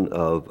one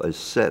of a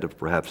set of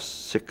perhaps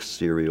 6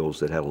 cereals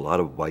that had a lot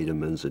of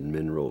vitamins and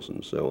minerals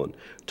and so on,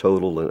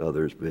 Total and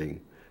others being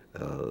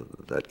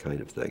that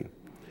kind of thing.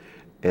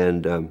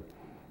 And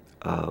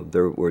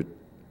there were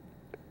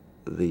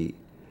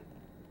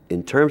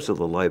in terms of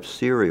the Life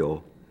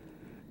Cereal,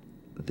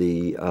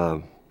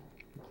 I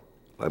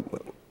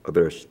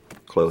better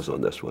close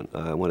on this one.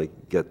 I want to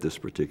get this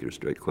particular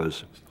straight,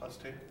 because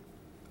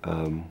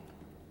tell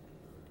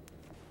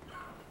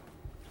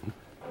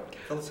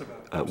us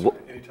about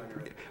anytime you're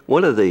ready.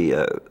 One of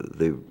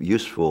the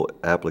useful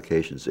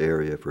applications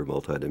area for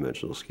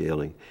multidimensional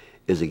scaling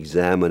is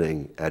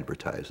examining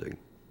advertising.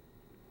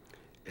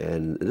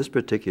 And in this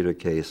particular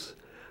case,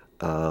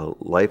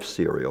 Life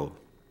Cereal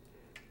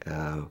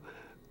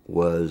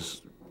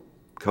was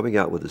coming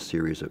out with a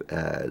series of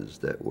ads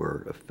that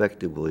were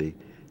effectively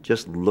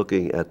just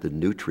looking at the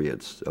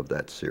nutrients of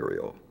that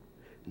cereal,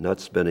 not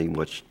spending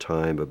much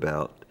time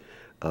about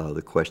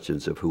the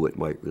questions of who it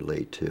might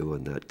relate to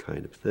and that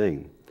kind of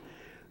thing.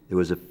 There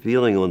was a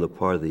feeling on the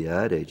part of the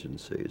ad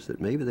agencies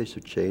that maybe they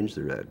should change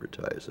their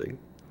advertising,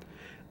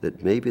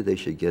 that maybe they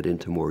should get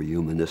into more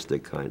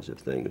humanistic kinds of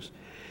things.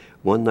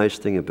 One nice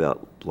thing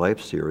about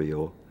Life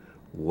Cereal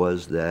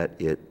was that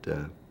it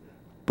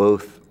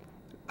both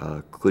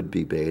could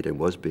be made and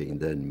was being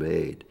then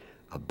made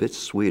a bit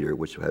sweeter,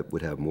 which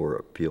would have more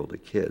appeal to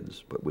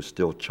kids, but was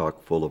still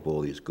chock full of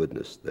all these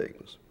goodness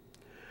things.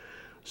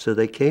 So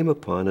they came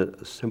upon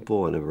a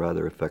simple and a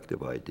rather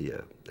effective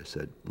idea. They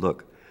said,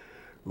 look,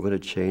 we're going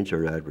to change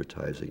our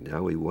advertising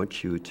now. We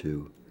want you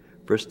to,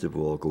 first of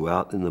all, go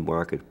out in the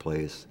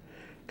marketplace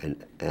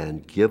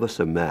and give us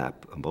a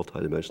map, a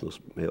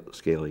multidimensional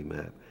scaling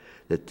map,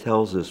 that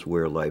tells us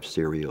where Life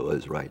Cereal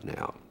is right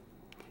now.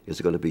 Is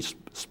it going to be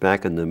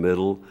smack in the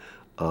middle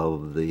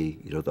of the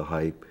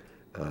high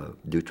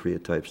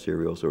nutrient type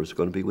cereals, or is it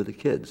going to be with the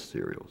kids'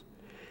 cereals?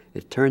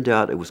 It turned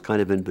out it was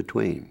kind of in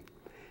between.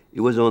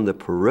 It was on the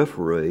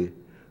periphery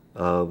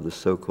of the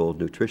so-called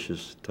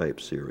nutritious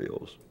type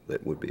cereals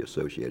that would be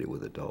associated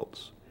with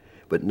adults,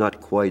 but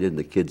not quite in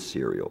the kids'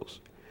 cereals.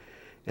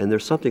 And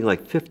there's something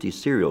like 50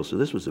 cereals, so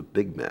this was a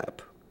big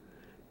map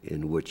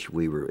in which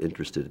we were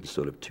interested in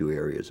sort of 2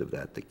 areas of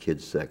that, the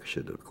kids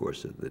section, of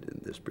course, in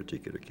this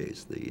particular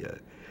case, the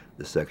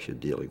section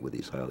dealing with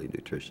these highly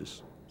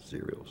nutritious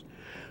cereals.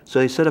 So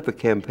they set up a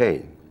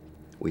campaign.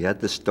 We had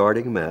the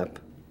starting map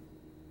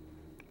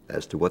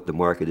as to what the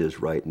market is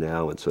right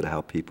now and sort of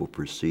how people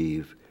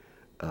perceive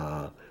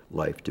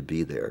life to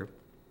be there.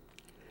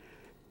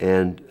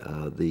 And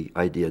the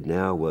idea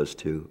now was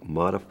to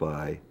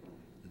modify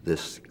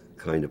this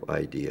kind of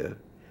idea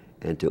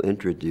and to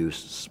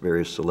introduce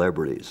various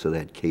celebrities. So they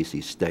had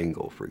Casey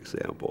Stengel, for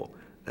example.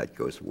 That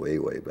goes way,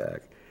 way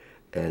back.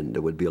 And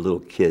there would be a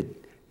little kid,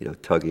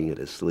 tugging at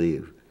his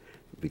sleeve,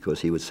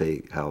 because he would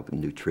say how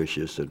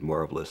nutritious and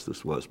marvelous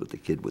this was, but the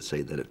kid would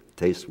say that it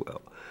tastes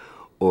well.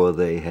 Or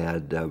they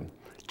had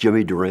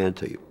Jimmy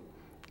Durante.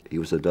 He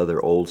was another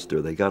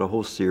oldster. They got a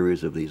whole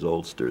series of these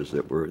oldsters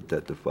that were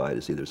identified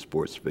as either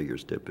sports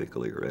figures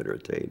typically or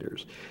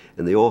entertainers.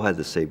 And they all had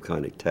the same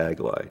kind of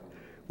tagline,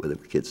 where the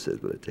kid said,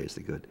 but it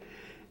tasted good.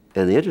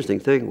 And the interesting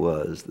thing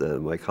was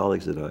that my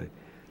colleagues and I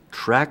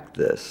tracked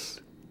this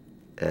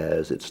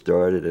as it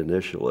started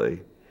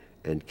initially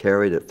and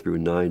carried it through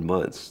 9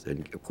 months.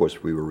 And of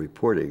course, we were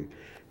reporting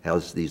how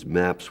these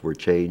maps were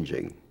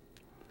changing.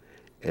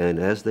 And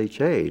as they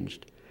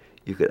changed,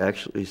 you could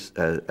actually,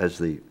 as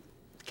the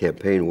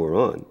campaign wore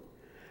on,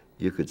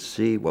 you could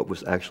see what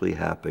was actually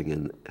happening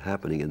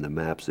in the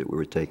maps that we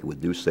were taking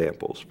with new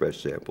samples,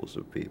 fresh samples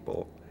of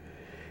people.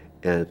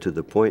 And to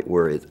the point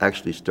where it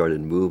actually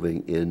started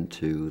moving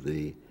into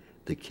the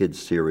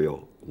kids'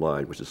 cereal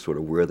line, which is sort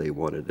of where they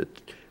wanted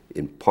it,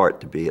 in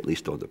part to be at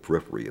least on the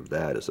periphery of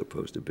that, as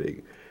opposed to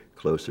being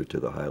closer to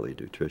the highly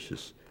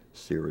nutritious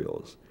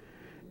cereals.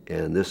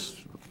 And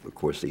this, of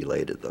course,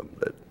 elated them,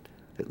 that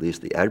at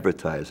least the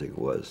advertising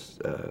was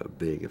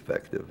being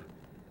effective.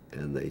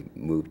 And they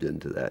moved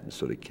into that and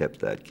sort of kept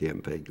that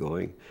campaign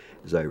going,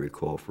 as I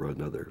recall, for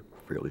another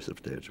fairly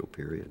substantial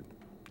period.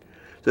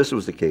 This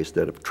was the case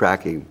then of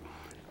tracking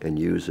and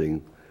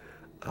using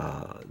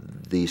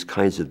these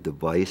kinds of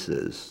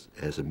devices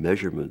as a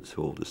measurement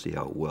tool to see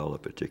how well a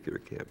particular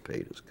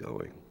campaign is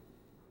going.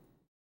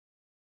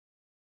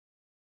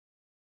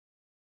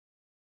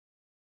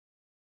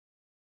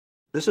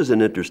 This is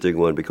an interesting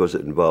one because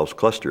it involves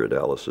cluster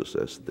analysis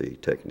as the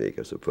technique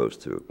as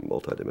opposed to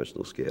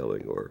multidimensional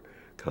scaling or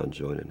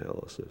conjoint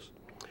analysis.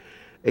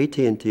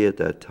 AT&T at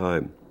that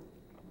time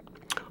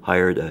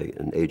hired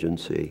an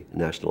agency,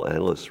 national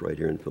analysts right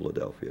here in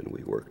Philadelphia, and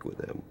we worked with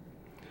them.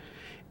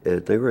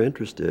 And they were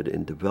interested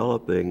in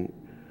developing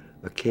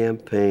a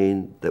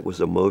campaign that was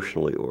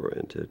emotionally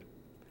oriented,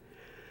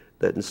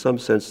 that in some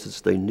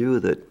senses they knew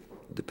that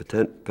the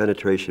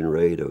penetration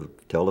rate of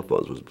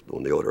telephones was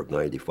on the order of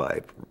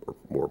 95 or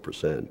more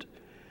percent.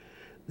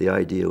 The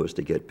idea was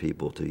to get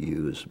people to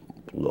use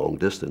long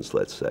distance,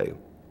 let's say,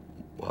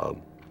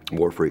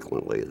 more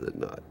frequently than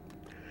not.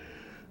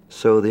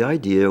 So the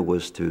idea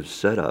was to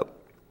set up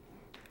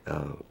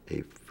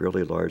a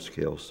fairly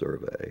large-scale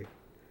survey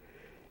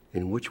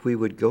in which we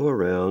would go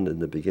around in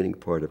the beginning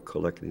part of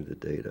collecting the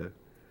data.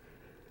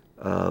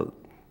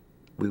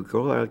 We would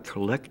go around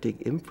collecting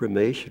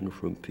information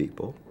from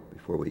people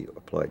before we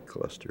applied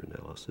cluster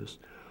analysis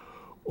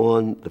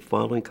on the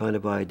following kind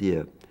of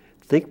idea.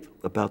 Think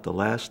about the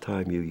last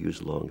time you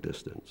used long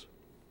distance.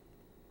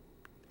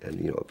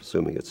 And,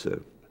 assuming it's a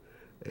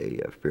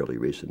fairly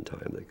recent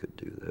time they could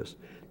do this.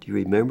 Do you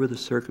remember the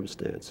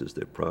circumstances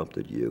that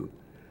prompted you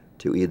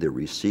to either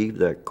receive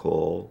that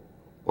call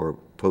or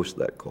post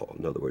that call?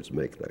 In other words,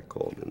 make that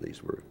call, and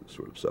these were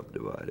sort of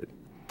subdivided.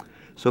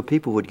 So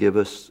people would give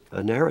us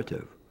a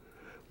narrative.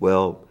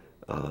 Well,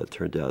 it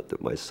turned out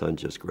that my son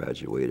just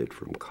graduated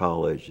from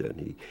college,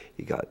 and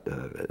he got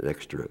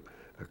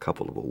a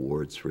couple of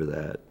awards for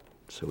that.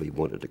 So he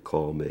wanted to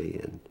call me,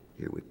 and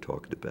here we've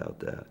talked about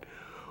that.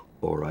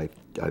 Or I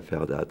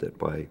found out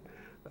that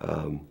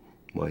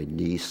my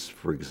niece,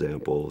 for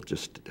example,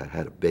 just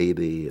had a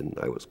baby, and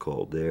I was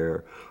called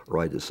there. Or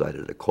I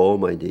decided to call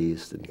my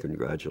niece and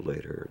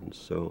congratulate her, and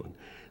so on.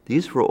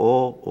 These were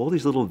all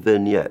these little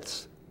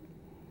vignettes,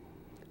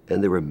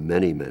 and there were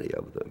many, many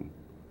of them,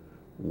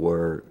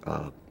 were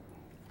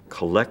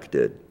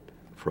collected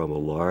from a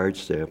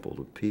large sample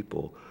of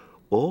people,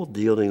 all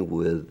dealing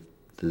with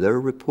their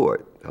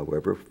report,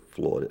 however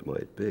flawed it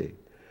might be,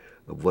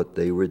 of what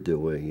they were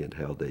doing and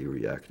how they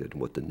reacted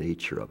and what the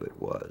nature of it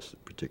was,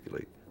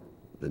 particularly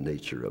the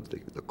nature of the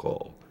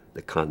call,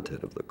 the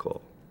content of the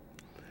call.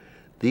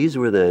 These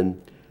were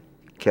then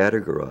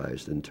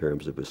categorized in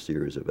terms of a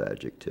series of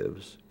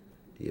adjectives,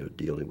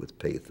 dealing with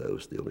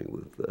pathos, dealing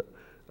with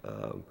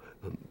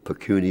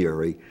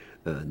pecuniary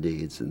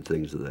needs and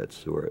things of that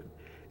sort.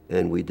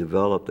 And we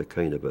developed a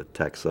kind of a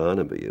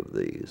taxonomy of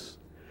these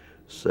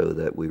so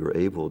that we were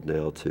able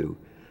now to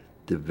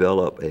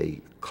develop a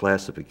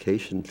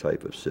classification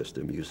type of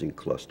system using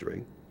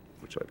clustering,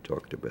 which I've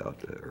talked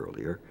about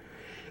earlier,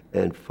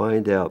 and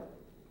find out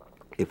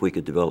if we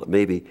could develop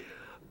maybe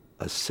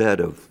a set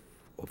of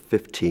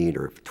 15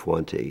 or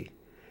 20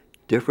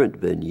 different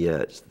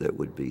vignettes that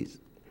would be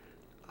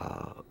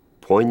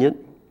poignant,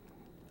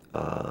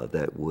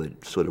 that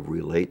would sort of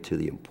relate to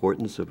the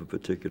importance of a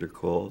particular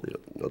call.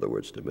 In other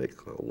words, to make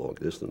a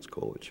long-distance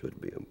call, it should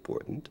be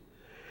important,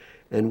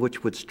 and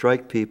which would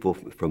strike people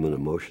from an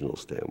emotional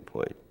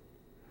standpoint.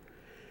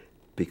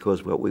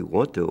 Because what we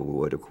want to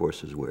avoid, of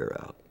course, is wear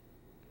out.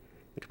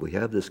 If we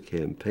have this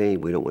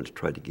campaign, we don't want to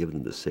try to give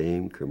them the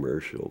same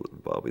commercial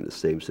involving the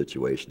same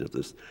situation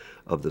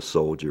of the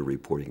soldier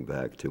reporting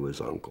back to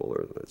his uncle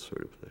or that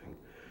sort of thing.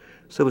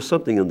 So it was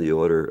something in the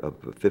order of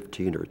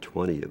 15 or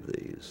 20 of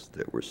these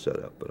that were set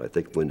up, but I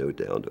think windowed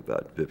down to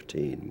about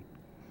 15.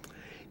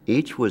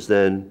 Each was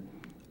then,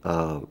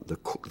 the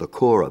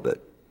core of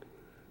it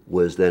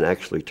was then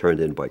actually turned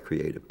in by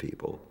creative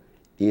people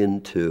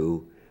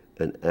into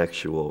an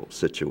actual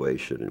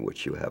situation in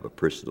which you have a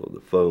person on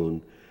the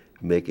phone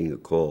making a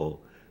call,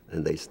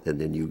 and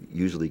then you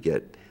usually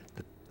get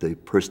the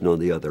person on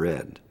the other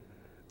end,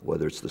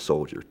 whether it's the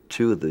soldier,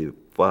 to the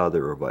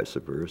father or vice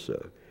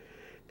versa.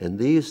 And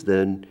these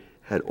then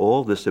had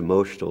all this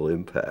emotional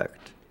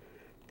impact,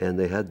 and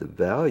they had the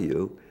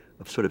value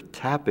of sort of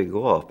tapping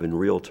off in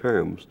real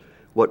terms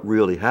what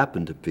really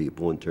happened to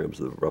people in terms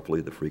of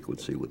roughly the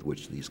frequency with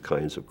which these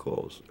kinds of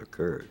calls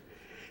occurred.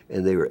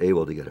 And they were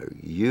able to get a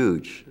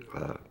huge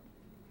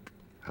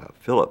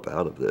fill-up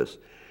out of this,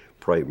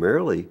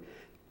 primarily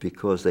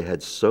because they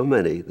had so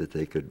many that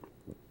they could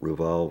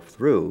revolve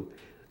through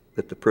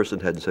that the person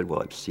hadn't said,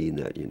 well, I've seen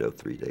that,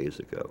 3 days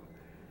ago.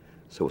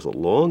 So it was a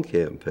long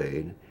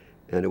campaign,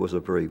 and it was a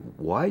very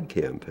wide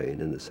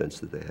campaign in the sense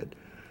that they had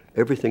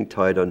everything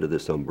tied under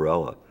this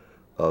umbrella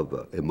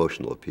of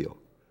emotional appeal.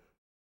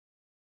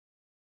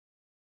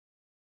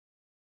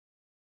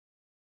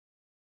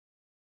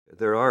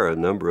 There are a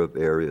number of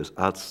areas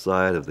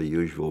outside of the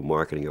usual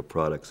marketing of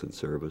products and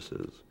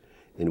services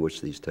in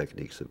which these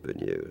techniques have been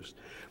used.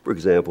 For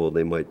example,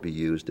 they might be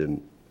used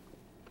in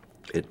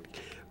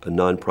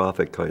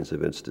nonprofit kinds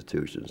of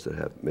institutions that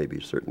have maybe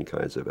certain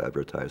kinds of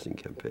advertising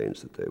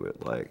campaigns that they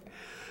would like.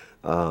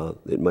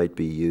 It might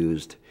be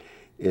used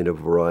in a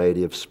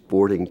variety of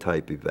sporting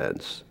type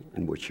events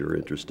in which you're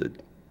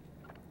interested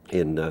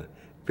in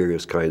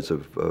various kinds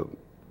of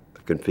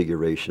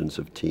configurations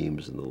of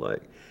teams and the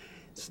like.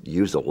 It's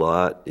used a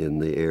lot in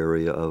the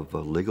area of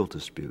legal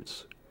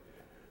disputes,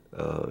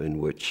 in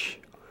which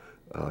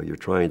you're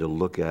trying to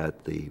look at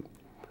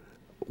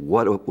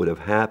what would have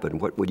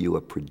happened, what would you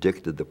have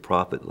predicted the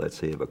profit, let's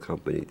say, of a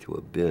company to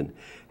have been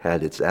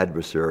had its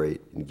adversary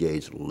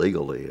engaged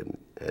legally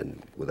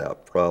and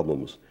without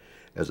problems,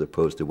 as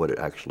opposed to what it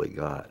actually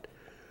got.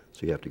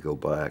 So you have to go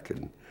back,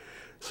 and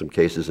some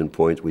cases and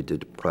points. We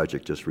did a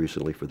project just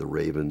recently for the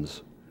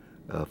Ravens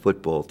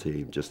football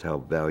team, just how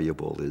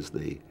valuable is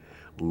the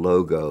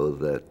logo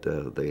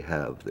that they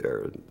have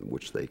there,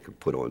 which they could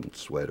put on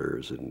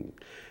sweaters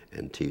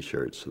and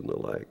T-shirts and the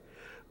like.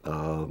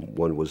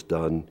 One was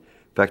done,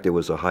 in fact, there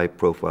was a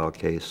high-profile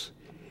case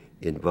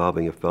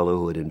involving a fellow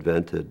who had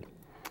invented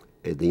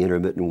the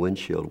intermittent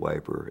windshield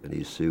wiper, and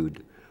he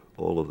sued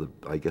all of the,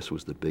 I guess it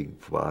was the big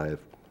 5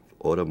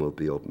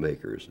 automobile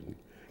makers, and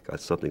got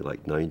something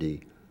like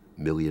 $90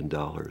 million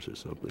or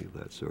something of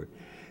that sort.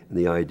 And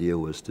the idea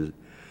was to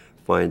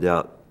find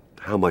out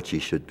how much he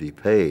should be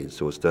paid.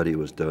 So a study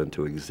was done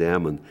to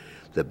examine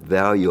the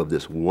value of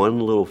this one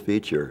little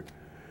feature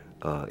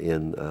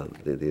in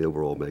the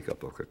overall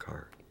makeup of a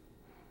car.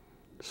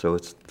 So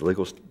it's the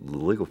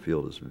legal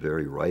field is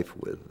very rife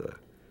with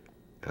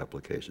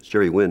applications.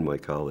 Jerry Wynn, my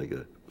colleague,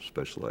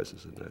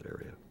 specializes in that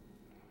area.